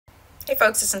Hey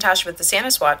folks, it's Natasha with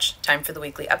DeSantis Watch. Time for the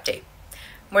weekly update.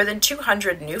 More than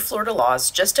 200 new Florida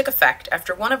laws just took effect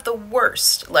after one of the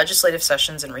worst legislative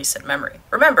sessions in recent memory.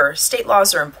 Remember, state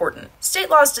laws are important. State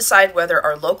laws decide whether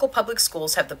our local public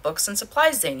schools have the books and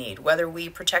supplies they need, whether we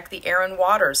protect the air and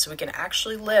water so we can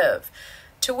actually live,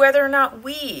 to whether or not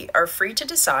we are free to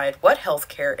decide what health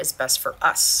care is best for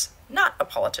us, not a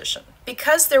politician.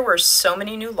 Because there were so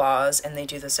many new laws, and they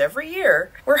do this every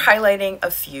year, we're highlighting a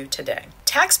few today.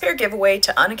 Taxpayer giveaway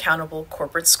to unaccountable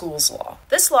corporate schools law.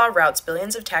 This law routes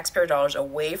billions of taxpayer dollars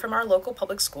away from our local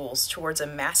public schools towards a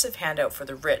massive handout for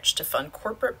the rich to fund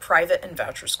corporate, private, and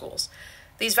voucher schools.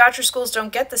 These voucher schools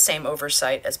don't get the same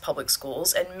oversight as public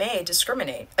schools and may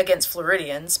discriminate against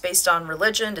Floridians based on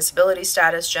religion, disability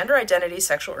status, gender identity,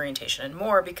 sexual orientation, and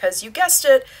more because, you guessed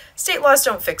it, state laws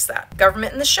don't fix that.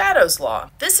 Government in the shadows law.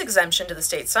 This exemption to the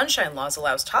state sunshine laws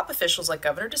allows top officials like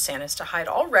Governor DeSantis to hide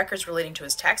all records relating to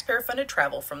his taxpayer-funded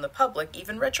travel from the public,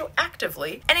 even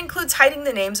retroactively, and includes hiding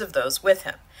the names of those with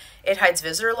him. It hides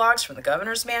visitor logs from the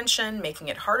governor's mansion, making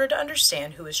it harder to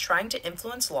understand who is trying to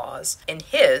influence laws in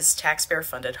his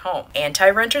taxpayer-funded home.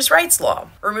 Anti-renters' rights law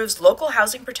removes local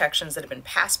housing protections that have been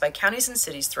passed by counties and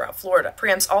cities throughout Florida,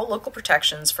 preempts all local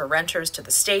protections for renters to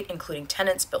the state, including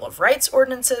tenants' Bill of Rights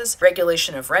ordinances,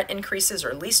 regulation of rent increases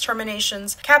or lease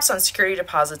terminations, caps on security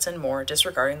deposits, and more,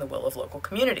 disregarding the will of local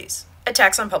communities.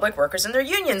 Attacks on public workers and their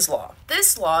unions law.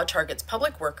 This law targets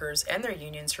public workers and their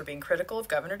unions for being critical of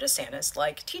Governor DeSantis,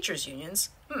 like teachers' unions.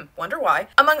 Wonder why.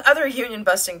 Among other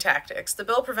union-busting tactics, the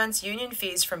bill prevents union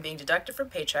fees from being deducted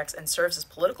from paychecks and serves as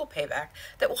political payback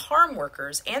that will harm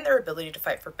workers and their ability to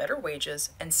fight for better wages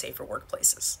and safer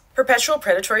workplaces. Perpetual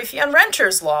predatory fee on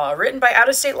renters law, written by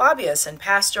out-of-state lobbyists and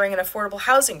passed during an affordable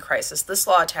housing crisis. This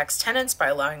law attacks tenants by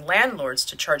allowing landlords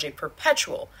to charge a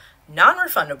perpetual,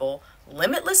 non-refundable,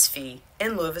 limitless fee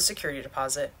in lieu of a security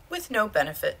deposit with no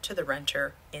benefit to the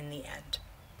renter in the end.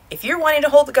 If you're wanting to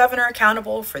hold the governor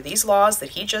accountable for these laws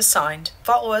that he just signed,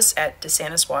 follow us at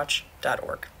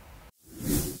DeSantisWatch.org.